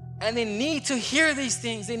 And they need to hear these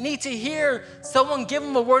things. They need to hear someone give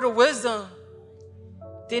them a word of wisdom.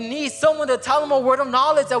 They need someone to tell them a word of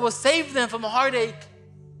knowledge that will save them from a heartache.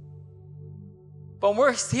 But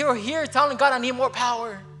we're still here telling God, I need more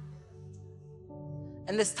power.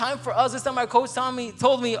 And it's time for us. This time my coach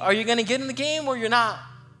told me, are you going to get in the game or you're not?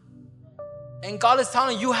 And God is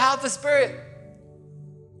telling you, you have the Spirit.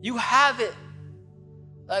 You have it.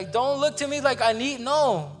 Like, don't look to me like I need.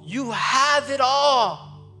 No, you have it all.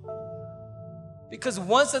 Because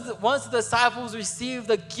once the disciples received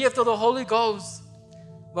the gift of the Holy Ghost,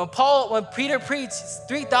 when Peter preached,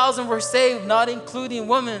 3,000 were saved, not including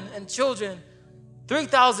women and children.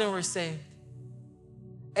 3,000 were saved.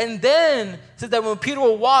 And then it said that when Peter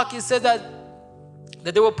would walk, it said that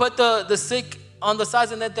they would put the sick on the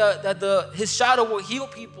sides and that his shadow will heal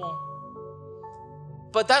people.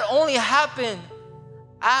 But that only happened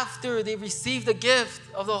after they received the gift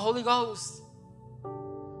of the Holy Ghost.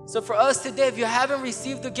 So for us today, if you haven't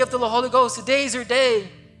received the gift of the Holy Ghost, today is your day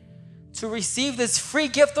to receive this free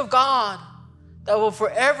gift of God that will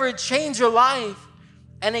forever change your life.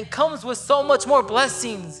 And it comes with so much more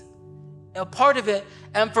blessings, a part of it.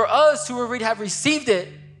 And for us who already have received it,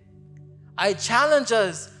 I challenge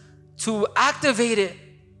us to activate it,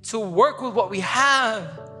 to work with what we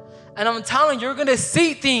have. And I'm telling you, you're going to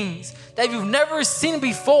see things that you've never seen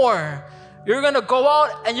before. You're going to go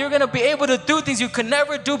out and you're going to be able to do things you could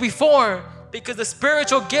never do before because the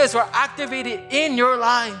spiritual gifts are activated in your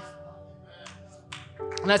life.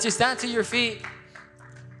 And as you stand to your feet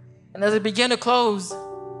and as I begin to close,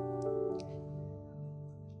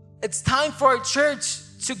 it's time for our church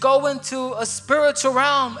to go into a spiritual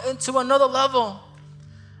realm, into another level.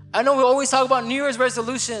 I know we always talk about New Year's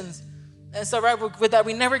resolutions and stuff, right? With that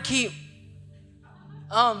we never keep.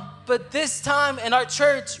 But this time in our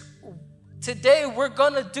church, today we're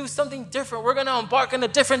going to do something different. We're going to embark on a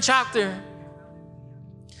different chapter.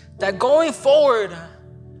 That going forward,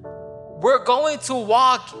 we're going to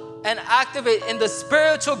walk and activate in the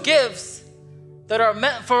spiritual gifts that are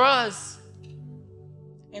meant for us.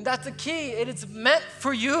 And that's the key. It is meant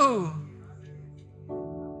for you.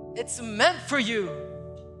 It's meant for you.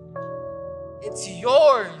 It's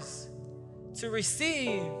yours to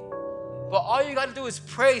receive. But all you got to do is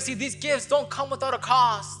pray. See, these gifts don't come without a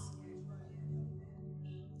cost.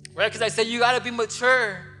 Right? Because I said you got to be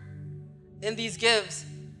mature in these gifts.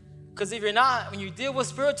 Because if you're not, when you deal with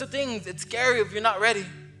spiritual things, it's scary if you're not ready.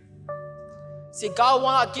 See, God will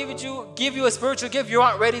not give you a spiritual gift you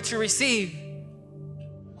aren't ready to receive.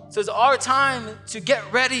 So it's our time to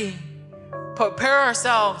get ready, prepare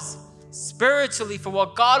ourselves spiritually for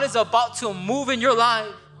what God is about to move in your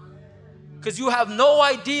life. Because you have no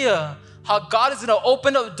idea how God is going to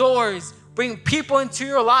open up doors, bring people into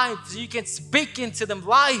your life so you can speak into them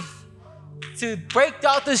life, to break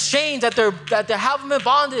out the chains that they have them in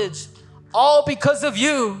bondage, all because of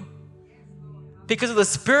you. because of the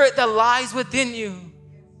Spirit that lies within you.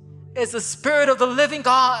 It's the Spirit of the living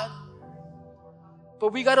God.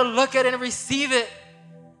 But we got to look at it and receive it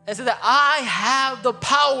and say that I have the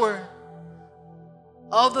power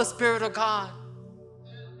of the Spirit of God.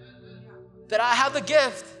 That I have the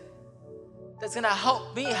gift that's going to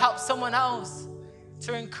help me help someone else,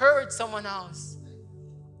 to encourage someone else.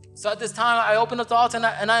 So at this time, I open up the altar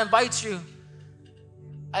and I invite you.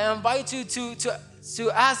 I invite you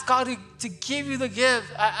to ask God to give you the gift.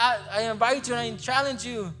 I invite you and I challenge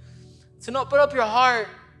you to open up your heart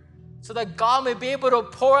so that God may be able to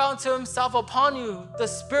pour out to himself upon you, the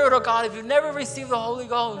Spirit of God. If you've never received the Holy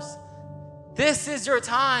Ghost, this is your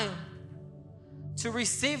time to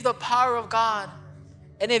receive the power of God.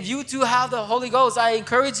 And if you do have the Holy Ghost, I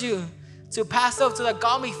encourage you to pass up so that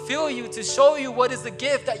God may fill you, to show you what is the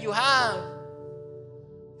gift that you have.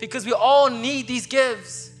 Because we all need these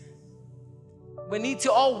gifts. We need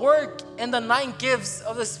to all work in the 9 gifts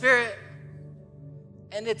of the Spirit.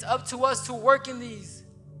 And it's up to us to work in these,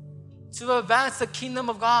 to advance the kingdom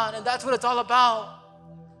of God. And that's what it's all about.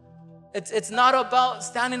 It's not about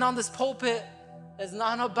standing on this pulpit. It's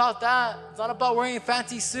not about that. It's not about wearing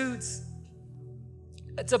fancy suits.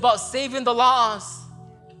 It's about saving the lost.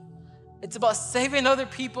 It's about saving other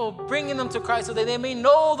people, bringing them to Christ so that they may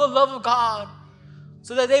know the love of God,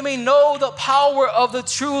 so that they may know the power of the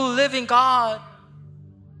true living God.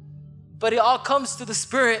 But it all comes through the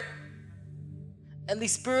Spirit. And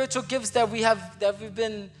these spiritual gifts that we've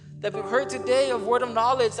heard today of word of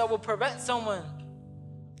knowledge that will prevent someone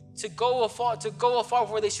to go afar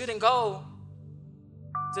where they shouldn't go.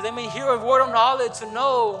 So they may hear a word of knowledge to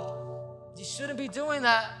know you shouldn't be doing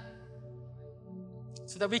that.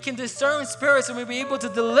 So that we can discern spirits and we'll be able to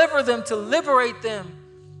deliver them, to liberate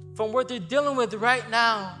them from what they're dealing with right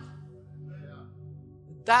now.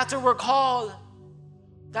 That's what we're called.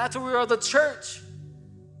 That's what we are, the church,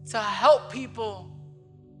 to help people.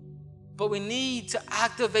 But we need to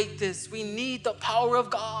activate this. We need the power of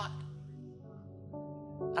God.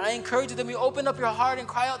 And I encourage you that we open up your heart and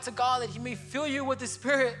cry out to God that he may fill you with the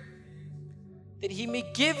Spirit. That he may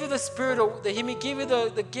give you the Spirit, that he may give you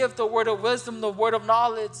the gift, the word of wisdom, the word of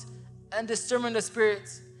knowledge, and discernment of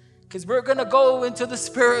spirits. Because we're going to go into the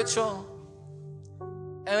spiritual.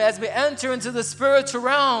 And as we enter into the spiritual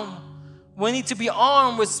realm, we need to be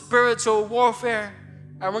armed with spiritual warfare.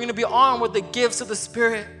 And we're going to be armed with the gifts of the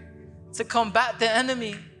Spirit to combat the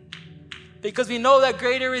enemy. Because we know that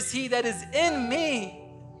greater is he that is in me.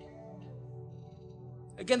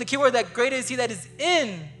 Again, the key word, that greater is he that is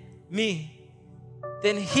in me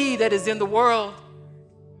than he that is in the world.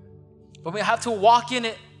 But we have to walk in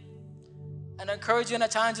it. And I encourage you and I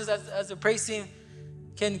challenge us as the praise team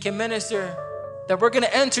can minister, that we're going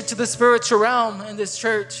to enter to the spiritual realm in this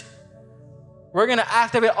church. We're going to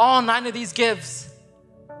activate all 9 of these gifts.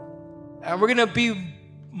 And we're going to be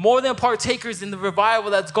more than partakers in the revival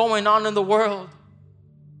that's going on in the world.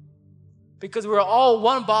 Because we're all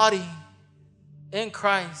one body in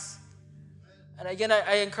Christ. And again,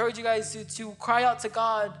 I encourage you guys to cry out to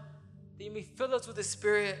God that you may fill us with the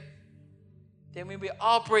Spirit, that we may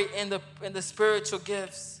operate in the spiritual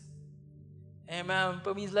gifts. Amen.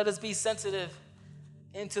 But let us be sensitive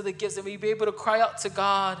into the gifts, and we be able to cry out to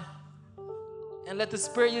God and let the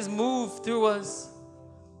Spirit just move through us.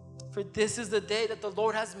 For this is the day that the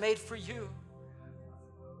Lord has made for you.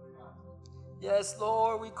 Yes,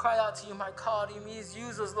 Lord, we cry out to you, my God. You means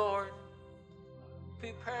use us, Lord.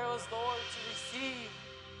 Prepare us, Lord, to receive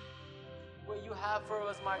what you have for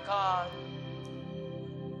us, my God.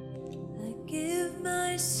 I give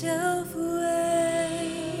myself away.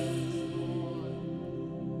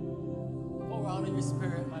 Pour out in your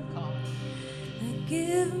Spirit, my God. I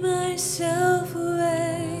give myself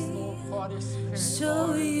away. Yes, Lord, pour out your Spirit, So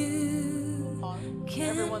Lord, you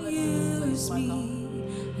can use my God. me.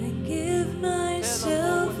 I give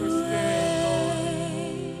myself away.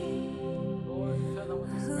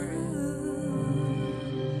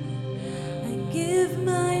 Give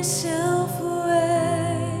myself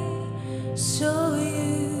away so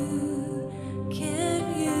you can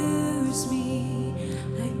use me.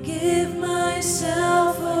 I give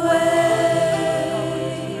myself away.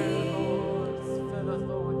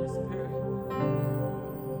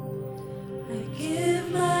 I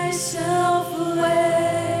give myself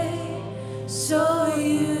away so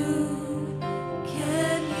you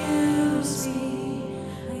can use me.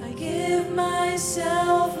 I give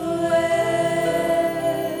myself away.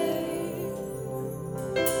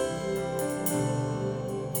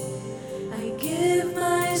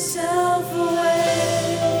 Myself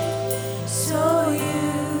away so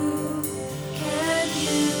you can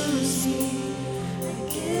use me. I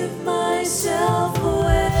give myself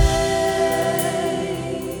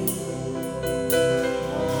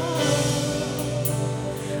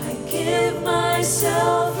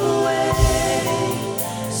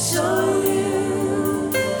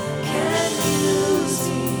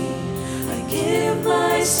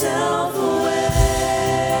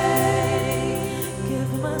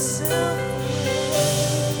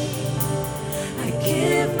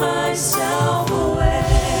myself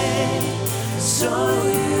away so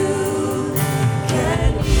you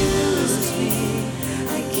can use me.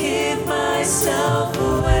 I give myself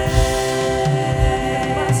away.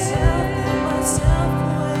 Myself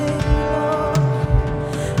away, Lord.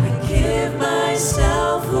 I give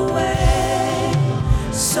myself away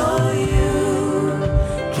so you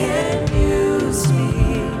can use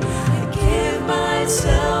me. I give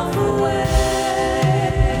myself away.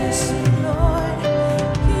 Use me, Lord.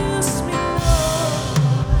 Use me, Lord.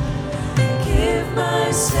 I give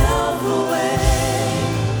myself away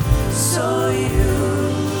so you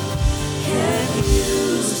can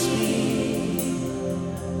use me.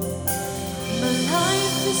 My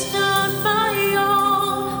life is not my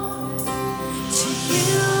own. To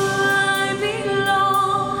you I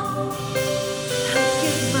belong. I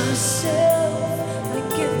give myself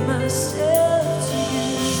to you.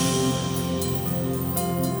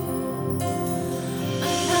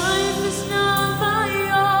 My life is not my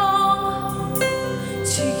own.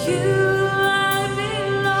 To you I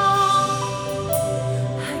belong.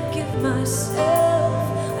 I give myself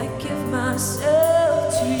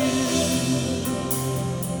to you.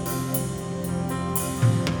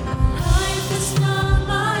 My life is not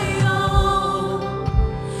my own.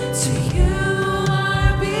 To you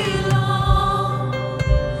I belong.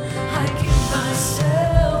 I give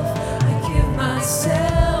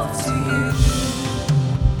myself to you.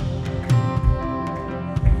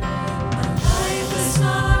 My life is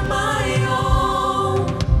not my own.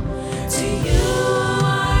 To you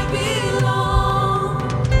I belong.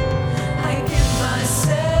 I give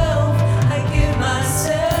myself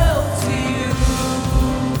to you.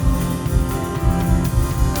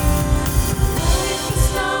 Life is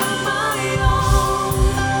not my own.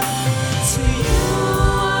 To you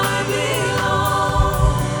I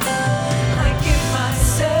belong. I give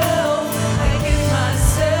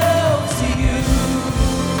myself to you.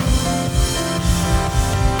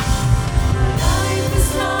 Life is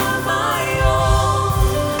not my own.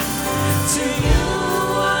 To you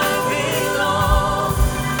I belong.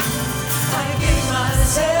 I give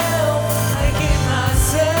myself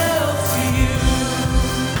to you.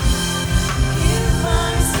 Give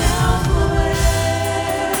myself away.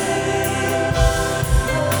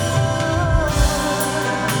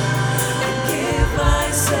 I give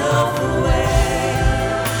myself away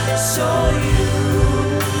so you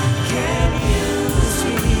can use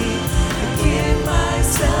me. I give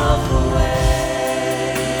myself away.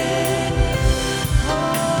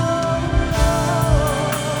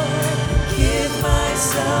 I give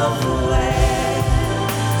myself away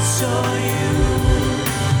so you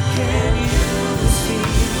can use me.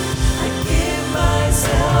 I give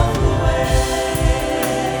myself away.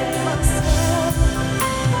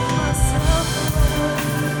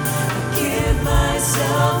 I give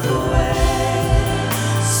myself away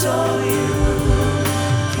so you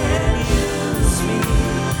can use me.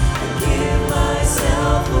 I give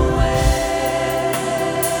myself away.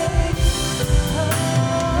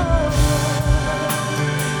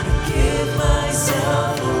 I give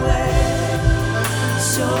myself away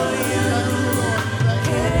so you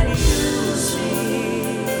can use me.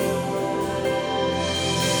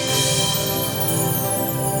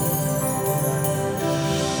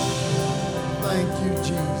 Thank you,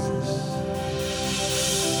 Jesus.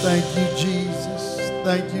 Thank you, Jesus.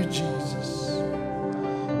 Thank you, Jesus.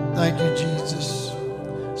 Thank you, Jesus.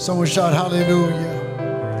 Someone shout hallelujah.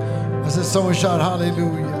 I said, someone shout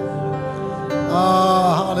hallelujah.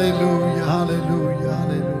 Ah, hallelujah, hallelujah,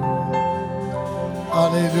 hallelujah.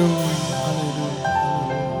 Hallelujah, hallelujah,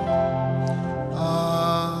 hallelujah.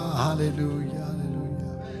 Ah, hallelujah,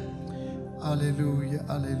 hallelujah. Hallelujah,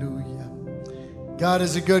 hallelujah. God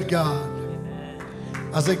is a good God.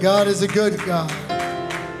 I said, God is a good God.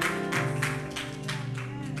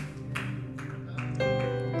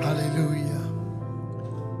 Hallelujah.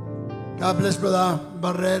 God bless Brother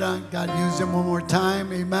Barrera. God use him one more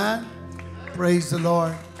time. Amen. Praise the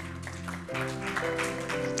Lord.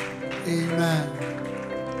 Amen.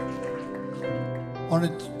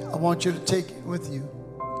 I want you to take it with you.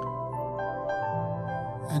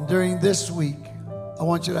 And during this week, I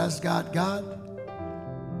want you to ask God, God,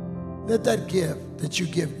 let that gift that you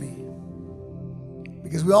give me,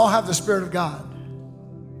 because we all have the Spirit of God.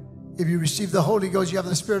 If you receive the Holy Ghost, you have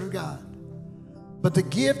the Spirit of God. But the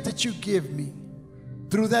gift that you give me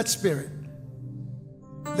through that Spirit,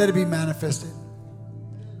 let it be manifested.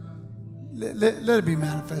 Let it be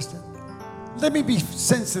manifested. Let me be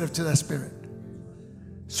sensitive to that Spirit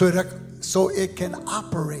so it can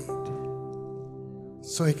operate.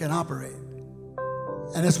 So it can operate.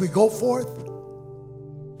 And as we go forth,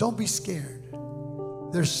 don't be scared.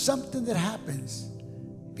 there's something that happens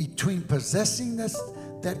between possessing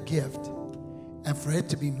that gift and for it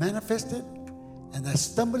to be manifested, and that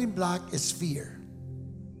stumbling block is fear.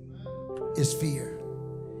 Is fear.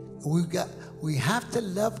 We have to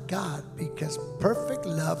love God, because perfect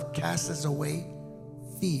love casts away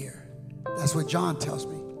fear. That's what John tells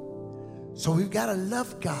me. So we've got to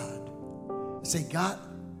love God. Say, God,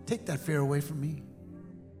 take that fear away from me.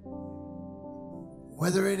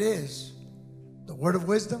 Whether it is the word of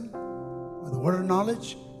wisdom or the word of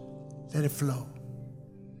knowledge, let it flow.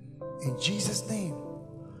 In Jesus' name.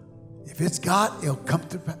 If it's God, it'll come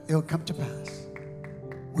to pass.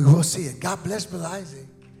 We will see it. God bless Brother Isaac.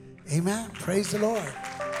 Amen. Praise the Lord.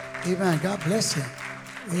 Amen. God bless him.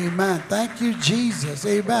 Amen. Thank you, Jesus.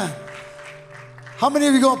 Amen. How many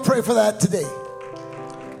of you going to pray for that today?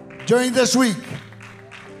 During this week?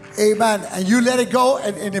 Amen. And you let it go.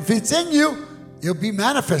 And if it's in you, it'll be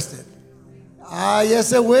manifested.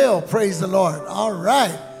 Yes, it will. Praise the Lord. All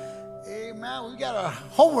right. Amen. We got our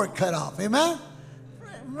homework cut off. Amen.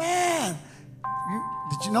 Man.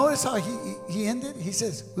 Did you notice how he ended? He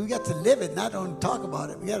says, we got to live it, not only talk about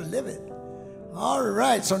it. We got to live it. All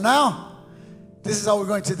right. So now, this is how we're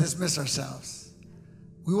going to dismiss ourselves.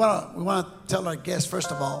 We want to tell our guests,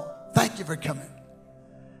 first of all, thank you for coming.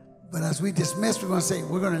 But as we dismiss, we're going to say,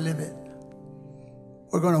 we're going to live it.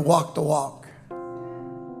 We're going to walk the walk.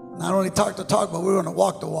 Not only talk the talk, but we're going to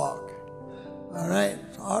walk the walk. All right?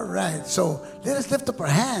 All right. So let us lift up our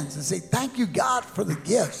hands and say, thank you, God, for the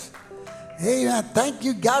gifts. Amen. Thank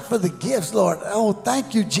you, God, for the gifts, Lord. Oh,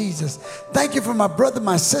 thank you, Jesus. Thank you for my brother,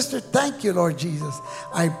 my sister. Thank you, Lord Jesus.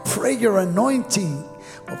 I pray your anointing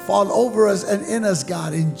will fall over us and in us,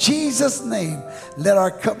 God. In Jesus' name, let our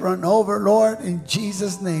cup run over, Lord. In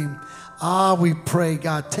Jesus' name. We pray,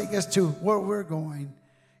 God, take us to where we're going.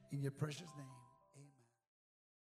 In your precious name.